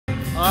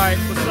Alright,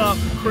 what's up?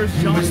 Chris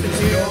Johnson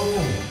here,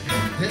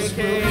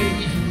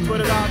 aka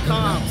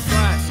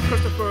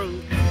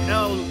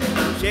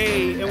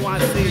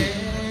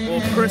Twitter.com/ChristopherLJNYC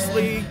or Chris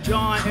Lee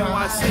John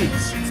NYC.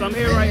 So I'm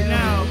here right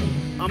now.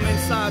 I'm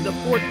inside the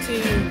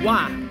 14th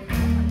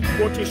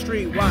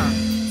Street Y.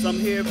 So I'm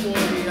here for the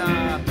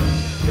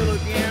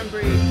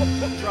Giambri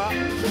drop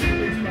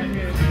right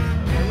here.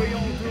 And we're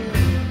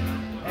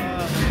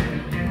gonna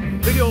do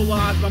video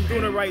live. I'm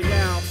doing it right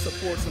now.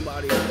 Support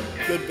somebody.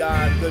 Good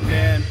guy, good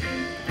man.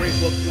 Great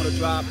book you want to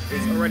drop.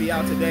 It's already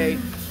out today.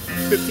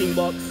 15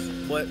 bucks,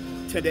 but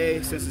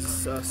today, since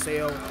it's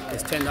sale,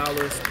 it's $10.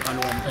 I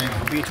know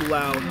I'm being too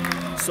loud.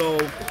 So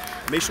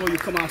make sure you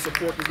come out and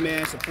support this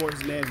man, support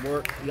his man's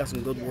work. He got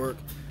some good work.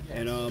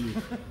 And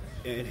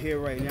here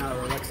right now,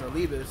 Alexa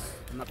Levis,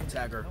 I'm not gonna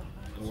tag her,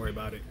 don't worry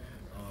about it.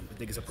 I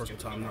think it's a personal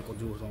time. I'm not gonna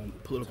do his own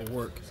political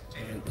work,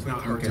 and it's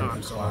not her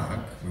time. So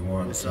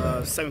it's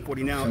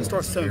 7:40 now. It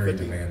starts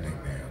 7:50.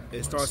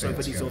 It starts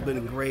 7:50, so it's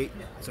been great.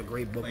 It's a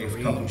great book to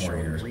read. You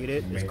should read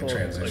it. It's called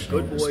A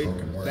Good Boy,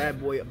 Bad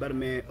Boy, A Better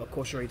Man, A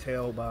Cautionary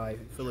Tale by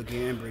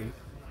Giambri. And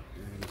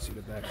you see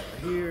the back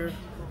right here.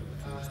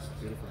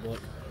 Beautiful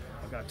book.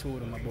 I got two of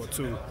them. I bought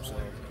two. So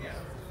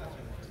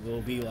it's a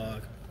little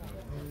vlog.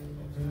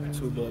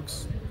 Two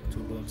books.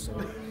 So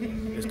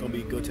it's gonna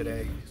be good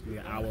today. It's gonna be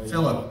an hour.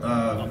 Philip,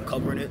 I'm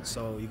covering it,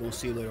 so you're gonna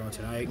see it later on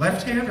tonight.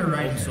 Left hand or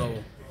right hand? So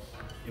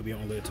it'll be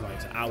on later tonight.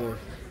 It's an hour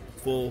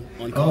full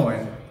uncovered. Oh,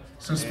 and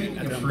so speaking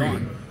of free,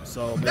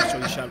 so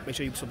make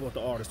sure you support the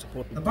artist.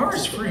 Support the bar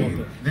is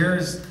free.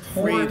 There's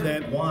poured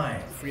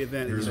wine. Free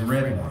event. There's a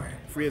red wine.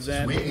 Free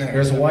event.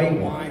 There's white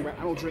wine.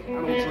 I don't drink.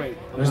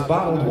 There's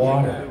bottled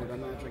water.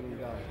 I'm not drinking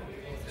God.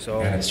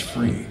 So and it's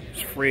free.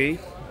 It's free,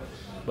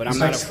 but I'm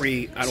not a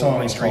free. I don't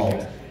like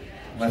drinking.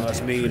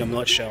 That's me in a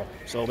nutshell.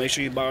 So make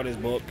sure you buy this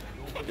book.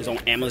 It's on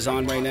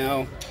Amazon right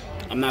now.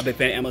 I'm not a big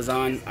fan of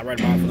Amazon. I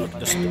read about it from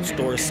the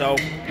store itself,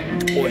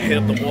 or hit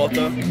up the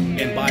author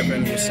and buy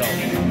from yourself.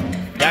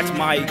 That's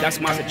my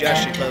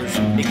suggestion because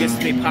it gets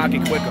to their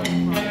pocket quicker.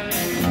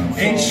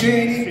 Ain't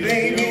shady,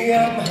 baby,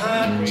 I'm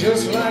hot,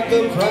 just like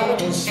the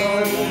prodigal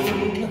son.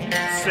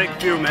 Sick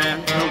view,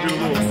 man. No view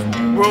rules.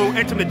 World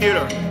Intimate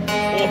Theater,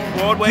 off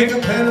Broadway.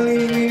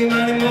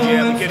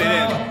 Yeah, we get it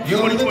in.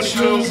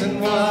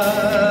 2022,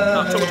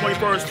 October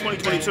 21st,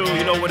 2022.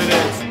 You know what it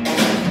is.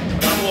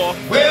 I'm off.